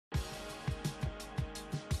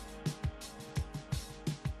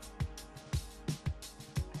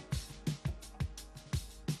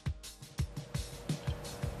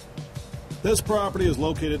This property is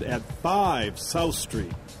located at 5 South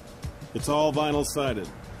Street. It's all vinyl sided.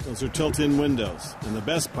 Those are tilt-in windows, and the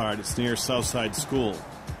best part, it's near Southside School.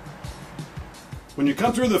 When you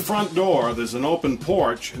come through the front door, there's an open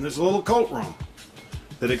porch and there's a little coat room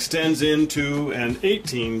that extends into an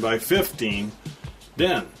 18 by 15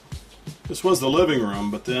 den. This was the living room,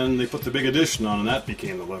 but then they put the big addition on and that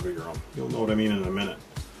became the living room. You'll know what I mean in a minute.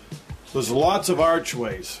 There's lots of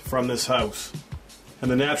archways from this house,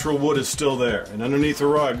 and the natural wood is still there, and underneath the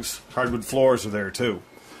rugs, hardwood floors are there too.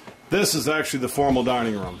 This is actually the formal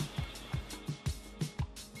dining room.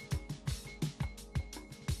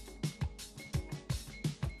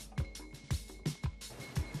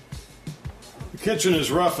 The kitchen is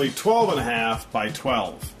roughly 12.5 by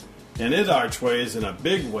 12, and it archways in a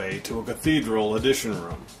big way to a cathedral addition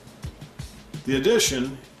room. The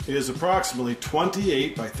addition is approximately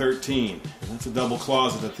 28 by 13, and that's a double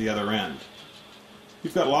closet at the other end.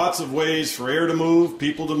 You've got lots of ways for air to move,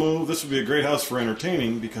 people to move. This would be a great house for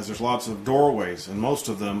entertaining because there's lots of doorways, and most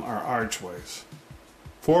of them are archways.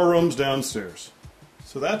 4 rooms downstairs.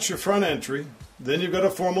 So that's your front entry. Then you've got a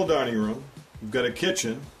formal dining room. You've got a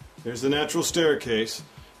kitchen. There's the natural staircase.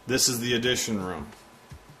 This is the addition room.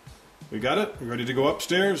 We got it? You ready to go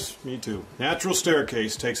upstairs? Me too. Natural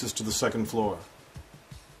staircase takes us to the second floor.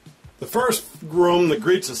 The first room that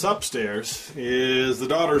greets us upstairs is the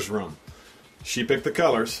daughter's room. She picked the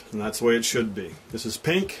colors, and that's the way it should be. This is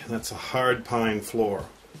pink, and that's a hard pine floor.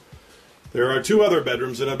 There are 2 other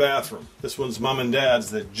bedrooms and a bathroom. This one's Mom and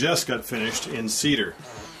Dad's that just got finished in cedar.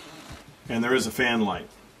 And there is a fan light.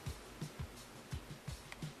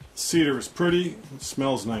 Cedar is pretty, it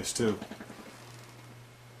smells nice too.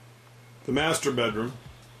 The master bedroom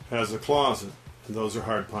has a closet, and those are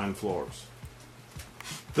hard pine floors.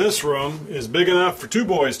 This room is big enough for 2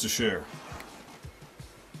 boys to share.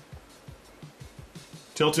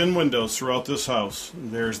 Tilt-in windows throughout this house.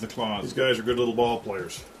 There's the closet. These guys are good little ball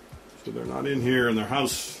players. So they're not in here in their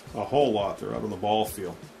house a whole lot. They're out on the ball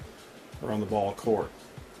field or on the ball court.